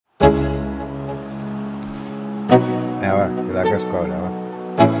Venga, va, se la casco ahora,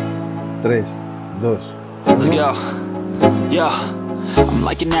 va. 3, 2. Let's go. Yo, I'm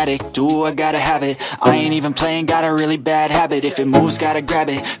like an addict, do I gotta have it. I ain't even playing, got a really bad habit. If it moves, gotta grab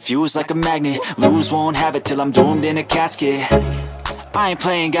it, fuse like a magnet. Lose, won't have it till I'm doomed in a casket. I ain't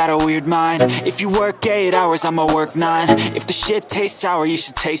playing, got a weird mind. If you work 8 hours, I'ma work 9. If the shit tastes sour, you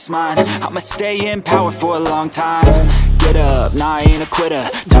should taste mine. I'ma stay in power for a long time. Get up, nah, I ain't a quitter.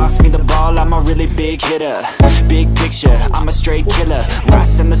 Toss me the ball, I'm a really big hitter. Big picture, I'm a straight killer.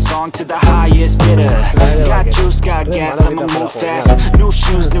 Rising the song to the highest bidder. Got juice, got gas, I'ma move fast. New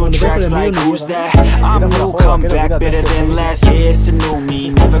shoes, new tracks, like who's that? I'm new, come back, better than last. Yeah, it's a new me,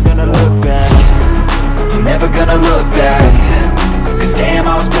 never gonna look back. Never gonna look back. Cause damn,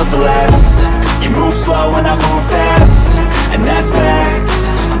 I was built to last. You move slow and I move fast, and that's facts.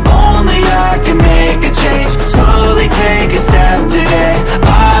 Only I can make a change. Slowly take a step today.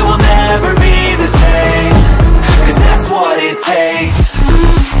 I will never be the same. Cause that's what it takes.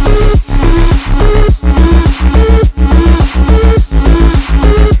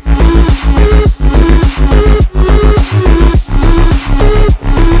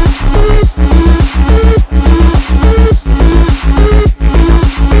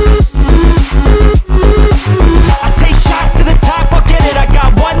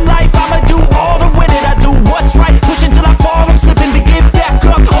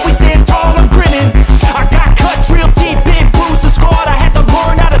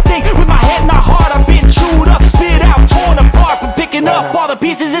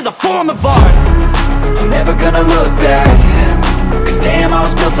 Pieces is a form of art. I'm never gonna look back. Cause damn, I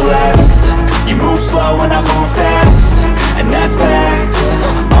was built to last. You move slow and I move fast, and that's facts.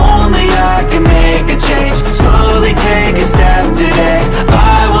 Only I can make a change. Slowly take a step today.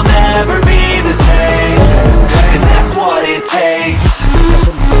 I will never be the same. Cause that's what it takes.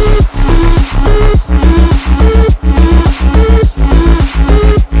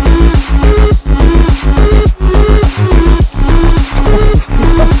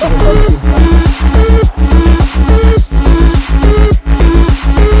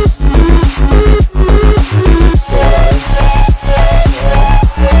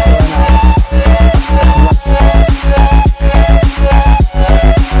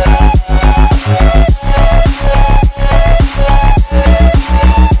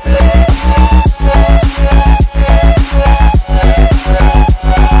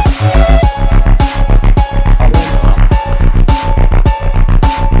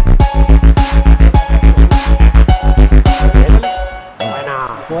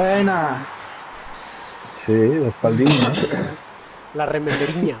 Buena. Sí, la espaldilla. La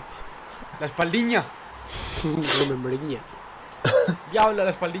rememberiña. La espaldiña. Rememberiña. Diablo, la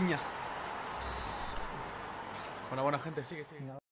espaldiña. Buena gente, sigue.